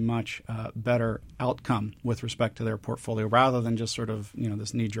probably get a much better outcome with respect to their portfolio rather than just sort of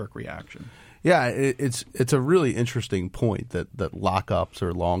this knee-jerk reaction. Yeah, it's a really interesting point that lockups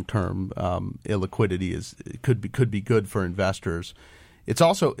or long-term illiquidity could be good for investors. It's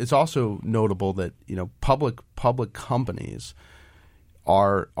also notable that public companies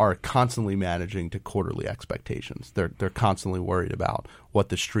are constantly managing to quarterly expectations. They're constantly worried about what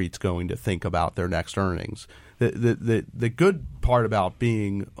the street's going to think about their next earnings. The good part about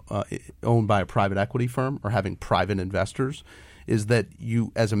being owned by a private equity firm or having private investors is that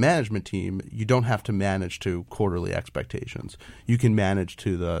you, as a management team, you don't have to manage to quarterly expectations. You can manage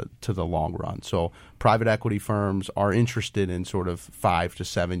to the long run. So private equity firms are interested in sort of 5 to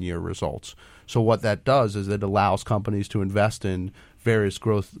 7 year results. So what that does is it allows companies to invest in various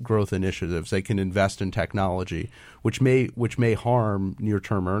growth initiatives. They can invest in technology, which may harm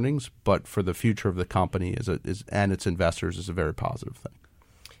near-term earnings, but for the future of the company and its investors is a very positive thing.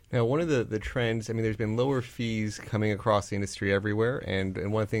 Now, one of the trends, there's been lower fees coming across the industry everywhere, and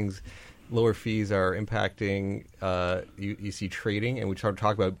one of the things lower fees are impacting, you see trading, and we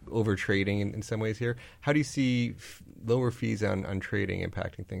talk about over trading in some ways here. How do you see lower fees on trading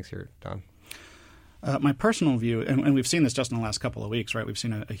impacting things here, Don? My personal view, and we've seen this just in the last couple of weeks, right? We've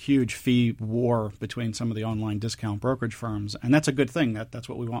seen a huge fee war between some of the online discount brokerage firms, and that's a good thing. That's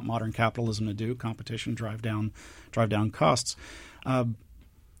what we want modern capitalism to do: competition, drive down costs.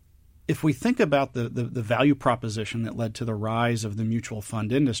 If we think about the value proposition that led to the rise of the mutual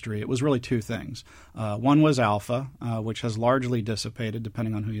fund industry, it was really two things. One was alpha, which has largely dissipated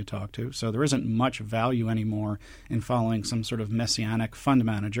depending on who you talk to. So there isn't much value anymore in following some sort of messianic fund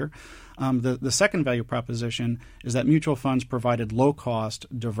manager. The second value proposition is that mutual funds provided low-cost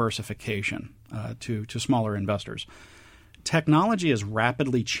diversification to smaller investors. Technology is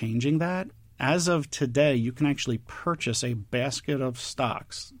rapidly changing that. As of today, you can actually purchase a basket of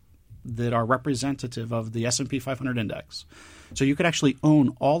stocks that are representative of the S&P 500 index. So you could actually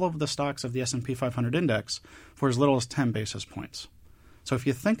own all of the stocks of the S&P 500 index for as little as 10 basis points. So if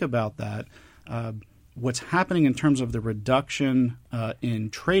you think about that, what's happening in terms of the reduction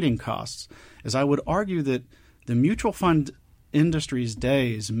in trading costs is I would argue that the mutual fund industry's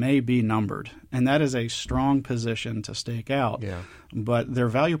days may be numbered, and that is a strong position to stake out. Yeah. But their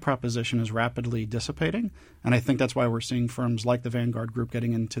value proposition is rapidly dissipating, and I think that's why we're seeing firms like the Vanguard Group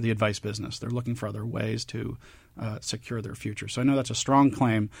getting into the advice business. They're looking for other ways to secure their future. So I know that's a strong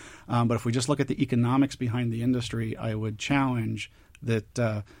claim, but if we just look at the economics behind the industry, I would challenge that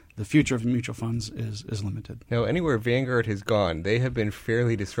the future of mutual funds is limited. Now, anywhere Vanguard has gone, they have been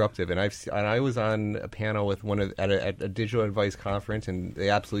fairly disruptive. And I was on a panel with at a digital advice conference, and they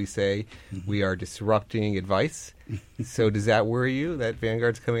absolutely say we are disrupting advice. So does that worry you that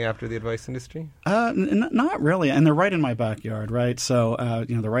Vanguard's coming after the advice industry? Not really, and they're right in my backyard, right? So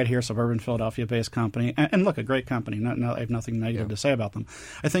they're right here, suburban Philadelphia-based company, and look, a great company. I have nothing negative to say about them.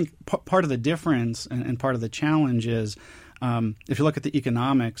 I think part of the difference and part of the challenge is. If you look at the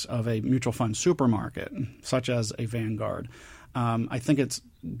economics of a mutual fund supermarket, such as a Vanguard, I think it's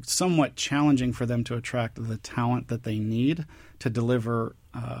somewhat challenging for them to attract the talent that they need to deliver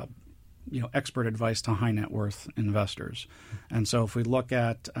expert advice to high net worth investors. And so if we look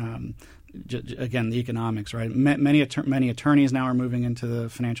at, again, the economics, right, many attorneys now are moving into the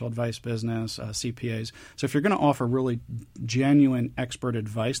financial advice business, CPAs. So if you're going to offer really genuine expert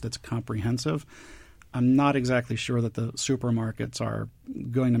advice that's comprehensive, I'm not exactly sure that the supermarkets are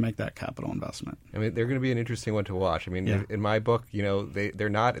going to make that capital investment. They're going to be an interesting one to watch. In my book, they're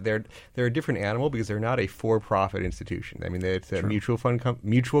a different animal because they're not a for-profit institution. It's a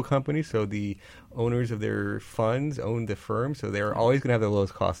mutual company, so the owners of their funds own the firm, so they're always going to have the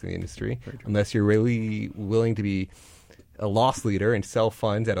lowest cost in the industry, unless you're really willing to be a loss leader and sell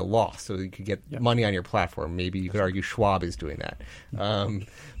funds at a loss, so you could get money on your platform. Maybe you could argue Schwab is doing that.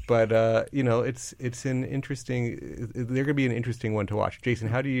 But it's an interesting. They're going to be an interesting one to watch. Jason,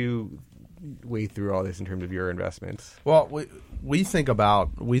 how do you wade through all this in terms of your investments? Well, we think about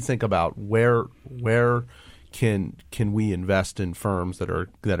where can we invest in firms that are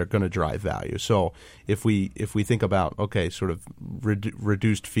going to drive value? So if we think about sort of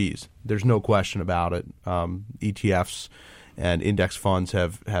reduced fees, there's no question about it. ETFs and index funds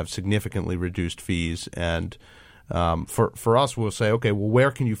have significantly reduced fees, and for us, we'll say, okay, well,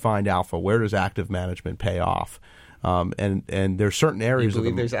 where can you find alpha? Where does active management pay off? And there's certain areas. You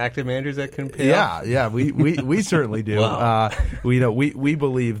believe there's active managers that can pay off? Yeah, we certainly do. Wow. We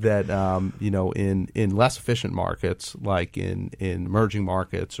believe that in less efficient markets like in emerging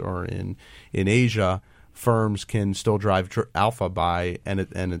markets or in Asia, firms can still drive alpha by and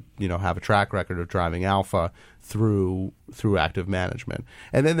have a track record of driving alpha through active management.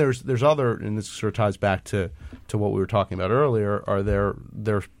 And then there's other, and this sort of ties back to what we were talking about earlier.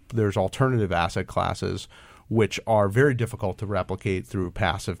 There's alternative asset classes which are very difficult to replicate through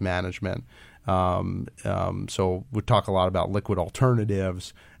passive management. So we talk a lot about liquid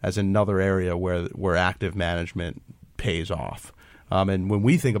alternatives as another area where active management pays off. And when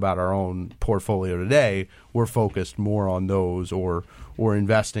we think about our own portfolio today, we're focused more on those or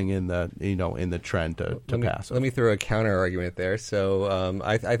investing in the trend to passive. Let me throw a counter argument there. So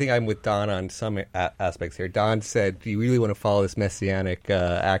I think I'm with Don on some aspects here. Don said, "Do you really want to follow this messianic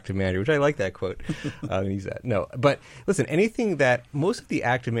active manager?" Which I like that quote. Use that. No, but listen, anything that most of the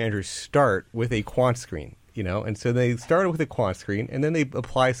active managers start with a quant screen, and so they started with a quant screen, and then they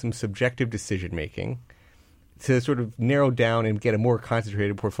apply some subjective decision making to sort of narrow down and get a more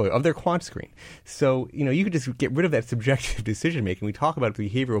concentrated portfolio of their quant screen. So, you could just get rid of that subjective decision-making. We talk about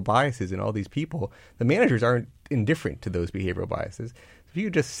behavioral biases in all these people. The managers aren't indifferent to those behavioral biases. If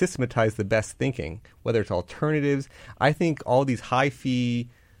you just systematize the best thinking, whether it's alternatives, I think all these high-fee,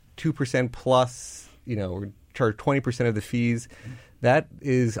 2% plus, charge 20% of the fees, that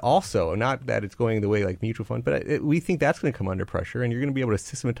is also, not that it's going the way like mutual fund, but we think that's going to come under pressure, and you're going to be able to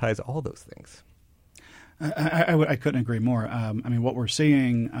systematize all those things. I couldn't agree more. What we're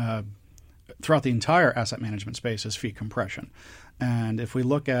seeing throughout the entire asset management space is fee compression. And if we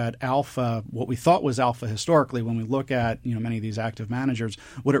look at alpha, what we thought was alpha historically, when we look at many of these active managers,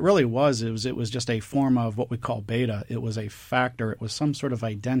 what it really was it was just a form of what we call beta. It was a factor. It was some sort of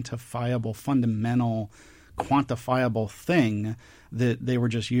identifiable, fundamental, quantifiable thing that they were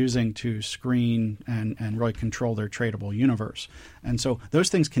just using to screen and really control their tradable universe. And so those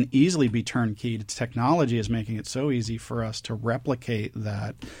things can easily be turnkeyed. Technology is making it so easy for us to replicate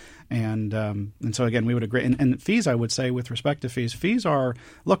that. And so, again, we would agree. And fees, I would say, with respect to fees are,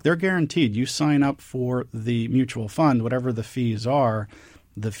 look, they're guaranteed. You sign up for the mutual fund, whatever the fees are.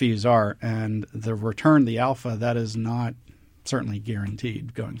 And the return, the alpha, that is not certainly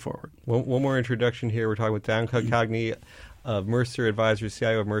guaranteed going forward. One more introduction here. We're talking with Dan Calcagni of Mercer Advisors,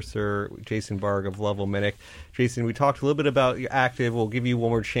 CIO of Mercer, Jason Barg of Level Minnick. Jason, we talked a little bit about your active. We'll give you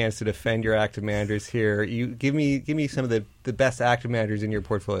one more chance to defend your active managers here. You give me some of the best active managers in your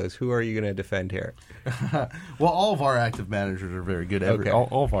portfolios. Who are you going to defend here? Well, all of our active managers are very good.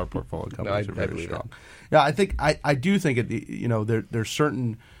 All of our portfolio companies are very strong. Yeah, I think I do think there's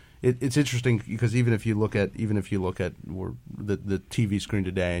certain. It's interesting because even if you look at the TV screen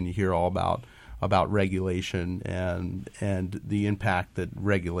today and you hear all about regulation and the impact that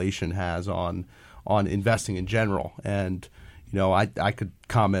regulation has on investing in general, and I could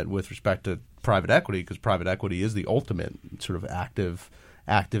comment with respect to private equity because private equity is the ultimate sort of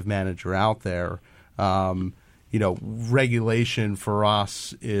active manager out there. Regulation for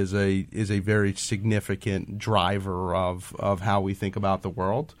us is a very significant driver of how we think about the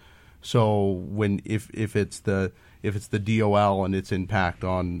world. So if it's the DOL and its impact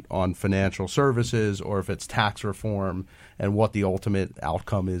on financial services, or if it's tax reform and what the ultimate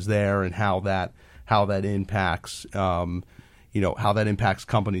outcome is there, and how that impacts how that impacts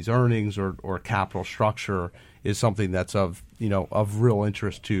companies' earnings or capital structure, is something that's of real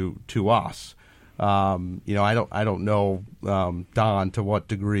interest to us. I don't know, Don, to what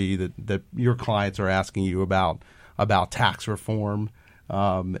degree that your clients are asking you about tax reform.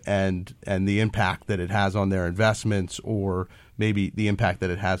 And the impact that it has on their investments, or maybe the impact that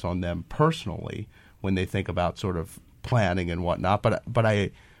it has on them personally when they think about sort of planning and whatnot. But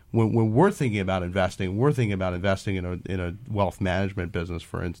when we're thinking about investing, in a wealth management business,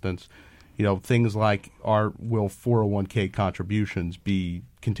 for instance. Things like will 401k contributions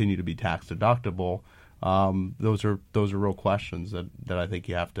continue to be tax deductible? Those are real questions that I think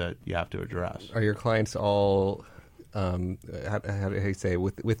you have to address. Are your clients all how do you say,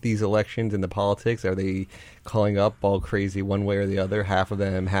 with these elections and the politics? Are they calling up all crazy one way or the other? Half of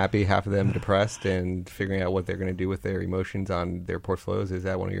them happy, half of them depressed, and figuring out what they're going to do with their emotions on their portfolios? Is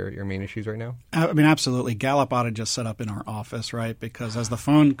that one of your main issues right now? I mean, absolutely. Gallup ought to just set up in our office, right? Because as the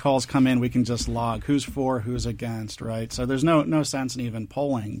phone calls come in, we can just log who's for, who's against, right? So there's no sense in even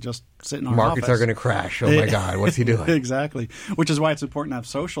polling. Just sit in our Markets office. are going to crash. Oh my God, what's he doing? Exactly. Which is why it's important to have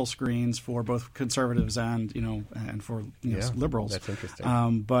social screens for both conservatives and for liberals. That's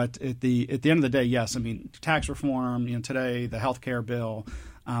interesting. But at the end of the day, yes. I mean, tax reform. Today the health care bill.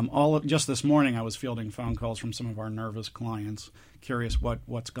 Just this morning, I was fielding phone calls from some of our nervous clients, curious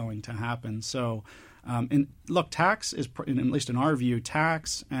what's going to happen. So, tax is, at least in our view,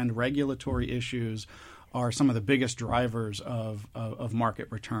 tax and regulatory issues are some of the biggest drivers of market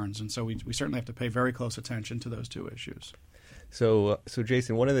returns, and so we certainly have to pay very close attention to those two issues. So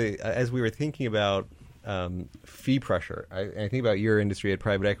Jason, one of the as we were thinking about fee pressure, I think about your industry at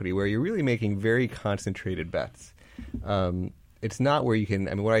private equity, where you're really making very concentrated bets. It's not where you can.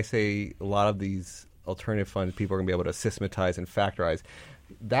 I mean, when I say a lot of these alternative funds, people are going to be able to systematize and factorize.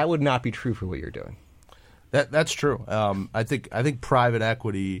 That would not be true for what you're doing. That's true. I think private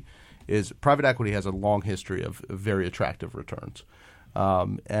equity has a long history of very attractive returns,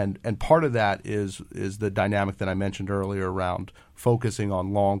 and part of that is the dynamic that I mentioned earlier around focusing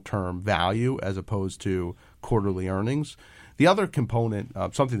on long-term value as opposed to quarterly earnings. The other component,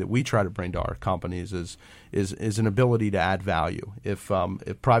 something that we try to bring to our companies, is an ability to add value. If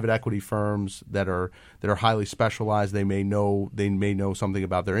private equity firms that are highly specialized, they may know something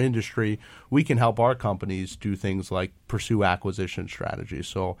about their industry. We can help our companies do things like pursue acquisition strategies.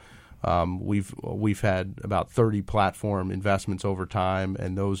 So we've had about 30 platform investments over time,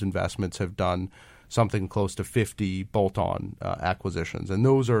 and those investments have done something close to 50 bolt-on acquisitions, and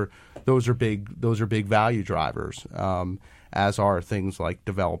those are big value drivers. As are things like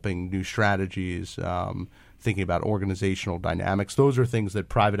developing new strategies, thinking about organizational dynamics. Those are things that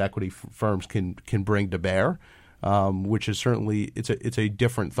private equity firms can bring to bear, which is certainly it's a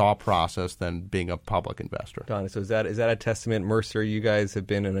different thought process than being a public investor. Don, so is that a testament? Mercer, you guys have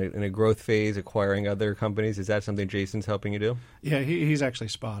been in a growth phase, acquiring other companies. Is that something Jason's helping you do? Yeah, he's actually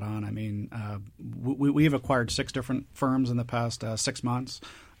spot on. I mean, we've acquired 6 different firms in the past 6 months.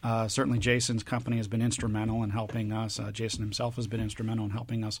 Certainly, Jason's company has been instrumental in helping us. Jason himself has been instrumental in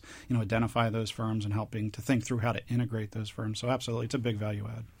helping us, identify those firms and helping to think through how to integrate those firms. So, absolutely, it's a big value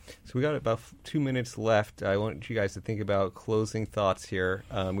add. So we got about 2 minutes left. I want you guys to think about closing thoughts here.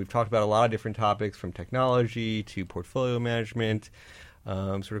 We've talked about a lot of different topics, from technology to portfolio management.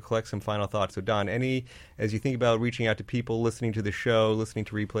 Sort of collect some final thoughts. So, Don, as you think about reaching out to people, listening to the show, listening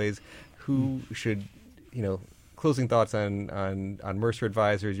to replays, who should, closing thoughts on Mercer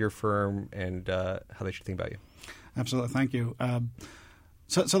Advisors, your firm, and how they should think about you. Absolutely. Thank you.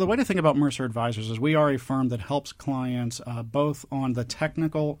 So the way to think about Mercer Advisors is we are a firm that helps clients both on the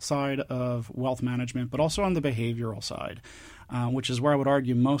technical side of wealth management, but also on the behavioral side, which is where I would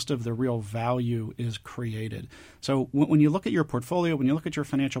argue most of the real value is created. So when you look at your portfolio, when you look at your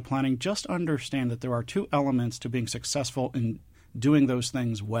financial planning, just understand that there are 2 elements to being successful in doing those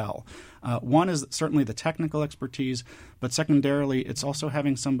things well. One is certainly the technical expertise, but secondarily, it's also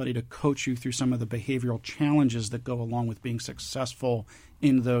having somebody to coach you through some of the behavioral challenges that go along with being successful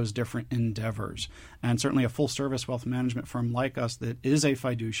in those different endeavors. And certainly a full-service wealth management firm like us that is a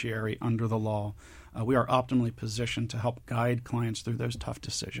fiduciary under the law, we are optimally positioned to help guide clients through those tough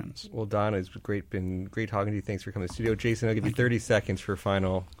decisions. Well, Don, it's been great talking to you. Thanks for coming to the studio. Jason, I'll give you 30 seconds for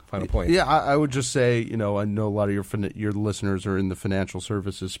final point. Yeah, I would just say, I know a lot of your listeners are in the financial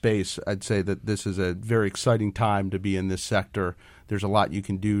services space. I'd say that this is a very exciting time to be in this sector. There's a lot you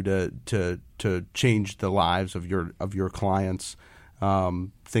can do to change the lives of your clients.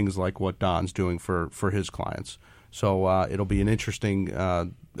 Things like what Don's doing for his clients. So it'll be an interesting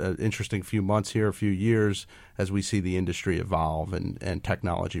few months here, a few years, as we see the industry evolve and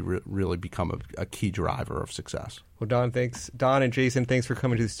technology really become a key driver of success. Well, Don and Jason, thanks for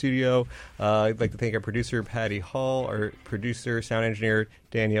coming to the studio. I'd like to thank our producer, Patty Hall, our producer, sound engineer,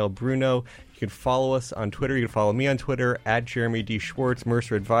 Danielle Bruno. You can follow us on Twitter. You can follow me on Twitter, @Jeremy D. Schwartz.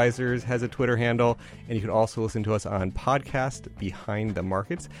 Mercer Advisors has a Twitter handle. And you can also listen to us on podcast Behind the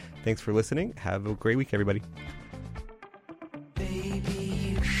Markets. Thanks for listening. Have a great week, everybody.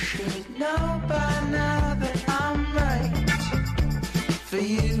 Baby, you should know by now that I'm right for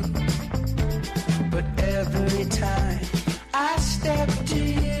you. But every time I step to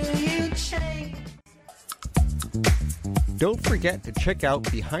you, you change. don't forget to check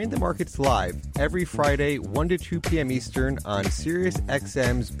out Behind the Markets Live every Friday, 1 to 2 p.m. Eastern on Sirius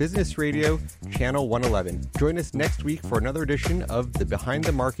XM's Business Radio, Channel 111. Join us next week for another edition of the Behind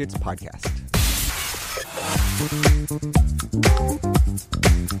the Markets podcast.